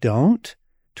if I don't,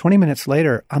 20 minutes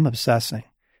later, I'm obsessing.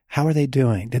 How are they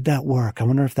doing? Did that work? I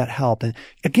wonder if that helped. And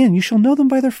again, you shall know them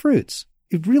by their fruits.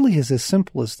 It really is as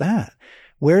simple as that.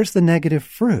 Where's the negative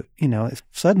fruit? If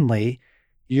suddenly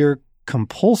you're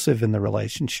compulsive in the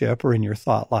relationship or in your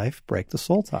thought life, break the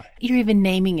soul tie. You're even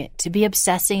naming it. To be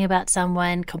obsessing about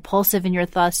someone, compulsive in your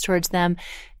thoughts towards them,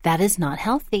 that is not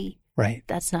healthy. Right.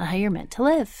 That's not how you're meant to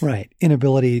live. Right.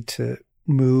 Inability to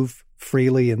move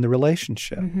freely in the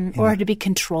relationship. Or to be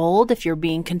controlled. If you're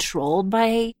being controlled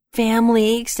by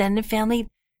family, extended family,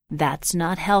 that's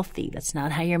not healthy. That's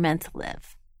not how you're meant to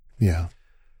live. Yeah.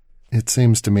 It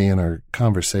seems to me in our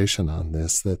conversation on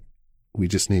this that we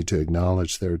just need to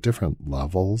acknowledge there are different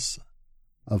levels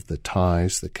of the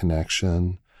ties, the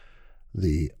connection,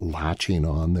 the latching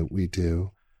on that we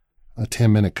do. A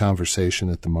 10-minute conversation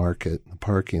at the market, the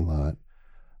parking lot,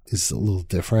 is a little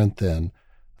different than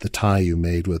the tie you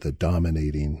made with a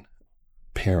dominating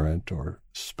parent or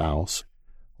spouse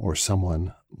or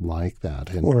someone like that.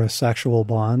 Or a sexual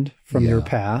bond from your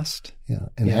past. Yeah.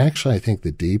 And actually, I think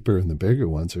the deeper and the bigger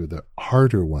ones are the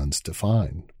harder ones to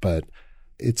find. But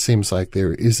it seems like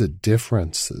there is a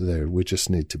difference there we just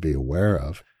need to be aware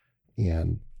of.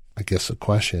 And I guess the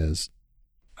question is,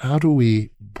 how do we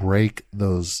break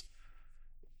those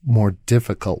more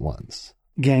difficult ones?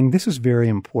 Gang, this is very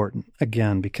important,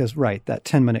 again, because, that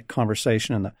 10-minute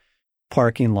conversation in the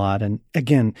parking lot. And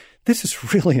again, this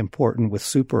is really important with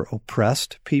super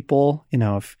oppressed people.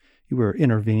 If you were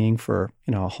intervening for,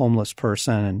 a homeless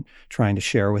person and trying to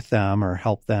share with them or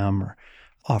help them or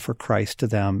offer Christ to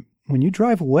them, when you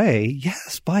drive away,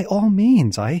 yes, by all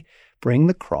means, I bring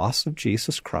the cross of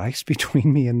Jesus Christ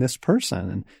between me and this person,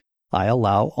 and I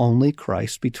allow only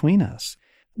Christ between us.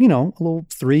 A little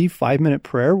 3-5 minute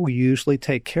prayer will usually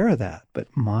take care of that. But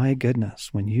my goodness,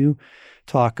 when you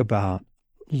talk about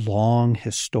long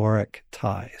historic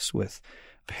ties with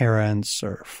parents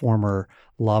or former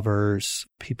lovers,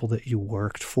 people that you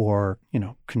worked for,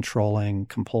 controlling,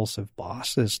 compulsive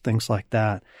bosses, things like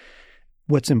that,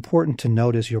 what's important to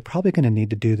note is you're probably going to need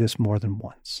to do this more than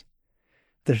once.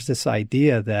 There's this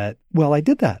idea that, well, I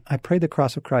did that. I prayed the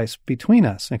cross of Christ between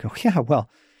us. And I go, yeah, well,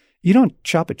 you don't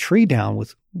chop a tree down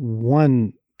with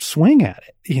one swing at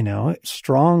it.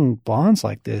 Strong bonds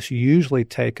like this usually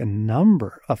take a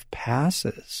number of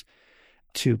passes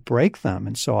to break them.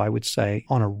 And so I would say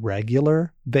on a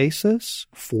regular basis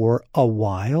for a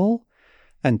while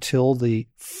until the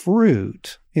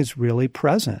fruit is really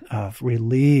present of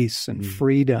release and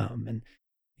freedom. And,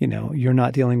 you're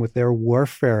not dealing with their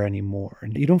warfare anymore.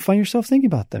 And you don't find yourself thinking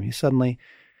about them. You suddenly,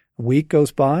 a week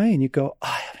goes by and you go,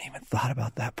 I haven't even thought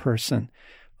about that person.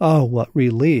 Oh, what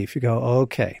relief. You go,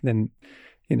 okay, then,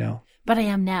 But I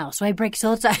am now, so I break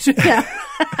soul ties with them.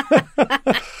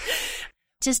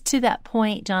 Just to that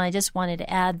point, John, I just wanted to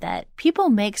add that people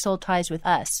make soul ties with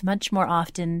us much more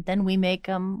often than we make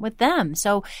them with them.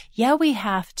 So, yeah, we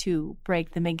have to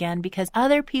break them again because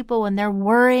other people, when they're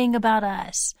worrying about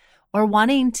us or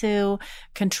wanting to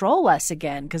control us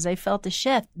again because they felt a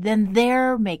shift, then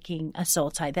they're making a soul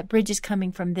tie. That bridge is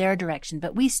coming from their direction,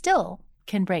 but we still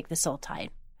can break the soul tie.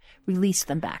 Release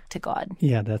them back to God.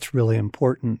 Yeah, that's really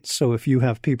important. So if you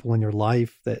have people in your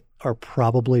life that are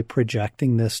probably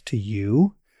projecting this to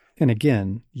you, and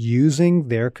again, using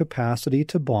their capacity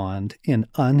to bond in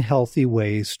unhealthy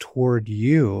ways toward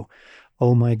you,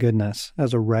 oh my goodness,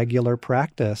 as a regular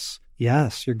practice,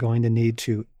 yes, you're going to need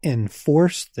to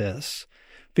enforce this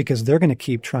because they're going to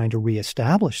keep trying to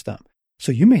reestablish them.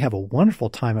 So you may have a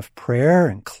wonderful time of prayer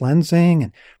and cleansing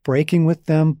and breaking with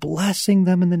them, blessing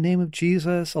them in the name of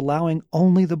Jesus, allowing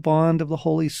only the bond of the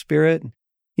Holy Spirit.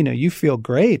 You feel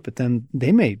great, but then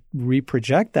they may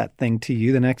reproject that thing to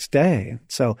you the next day.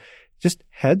 So just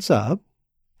heads up,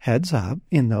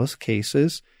 in those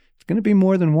cases, it's going to be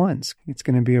more than once. It's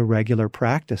going to be a regular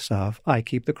practice of, I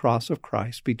keep the cross of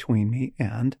Christ between me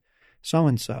and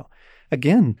so-and-so.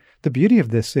 Again, the beauty of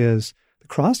this is, the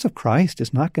cross of Christ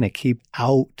is not going to keep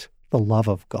out the love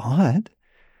of God.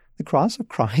 The cross of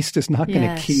Christ is not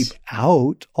going to keep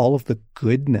out all of the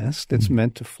goodness that's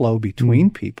meant to flow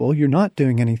between people. You're not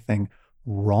doing anything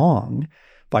wrong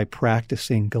by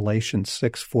practicing Galatians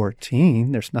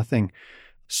 6:14. There's nothing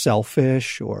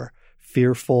selfish or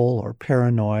fearful or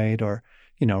paranoid or,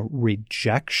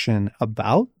 rejection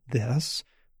about this.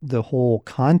 The whole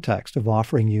context of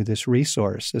offering you this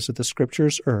resource is that the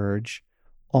Scriptures urge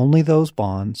only those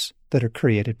bonds that are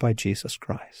created by Jesus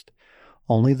Christ.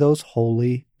 Only those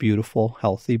holy, beautiful,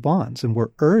 healthy bonds. And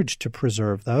we're urged to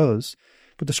preserve those.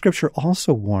 But the Scripture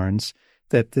also warns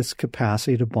that this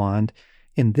capacity to bond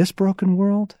in this broken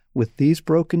world, with these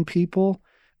broken people,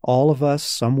 all of us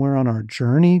somewhere on our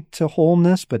journey to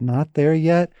wholeness, but not there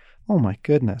yet, oh my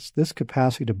goodness, this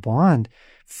capacity to bond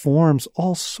forms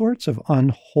all sorts of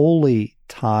unholy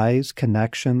ties,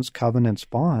 connections, covenants,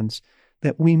 bonds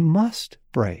that we must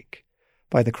break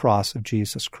by the cross of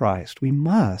Jesus Christ. We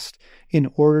must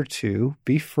in order to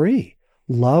be free,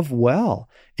 love well,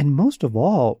 and most of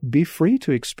all, be free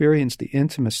to experience the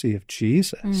intimacy of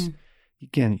Jesus.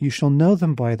 Again, you shall know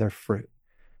them by their fruit.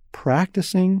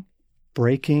 Practicing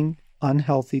breaking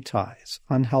unhealthy ties,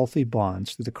 unhealthy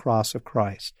bonds through the cross of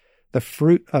Christ. The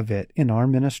fruit of it in our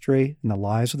ministry and the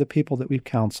lives of the people that we've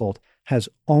counseled has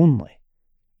only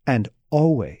and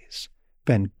always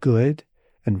been good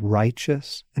and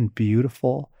righteous and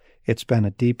beautiful. It's been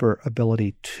a deeper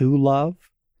ability to love.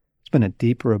 It's been a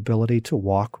deeper ability to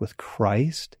walk with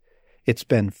Christ. It's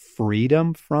been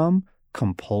freedom from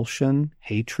compulsion,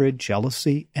 hatred,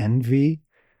 jealousy, envy.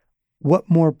 What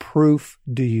more proof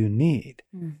do you need?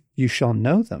 You shall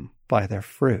know them by their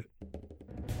fruit.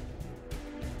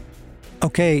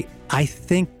 Okay, I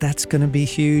think that's going to be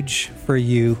huge for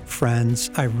you, friends.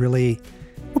 I really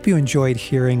hope you enjoyed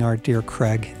hearing our dear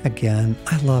Craig again.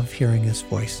 I love hearing his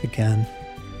voice again.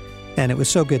 And it was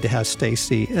so good to have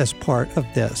Stacy as part of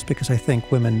this because I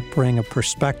think women bring a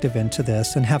perspective into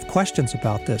this and have questions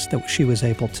about this that she was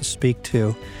able to speak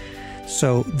to.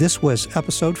 So this was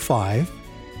episode 5.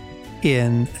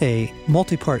 in a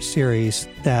multi-part series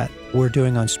that we're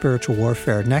doing on spiritual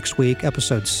warfare. Next week,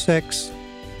 episode 6,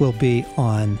 will be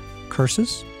on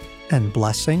curses and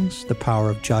blessings, the power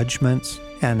of judgments,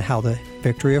 and how the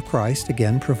victory of Christ,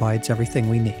 again, provides everything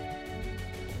we need.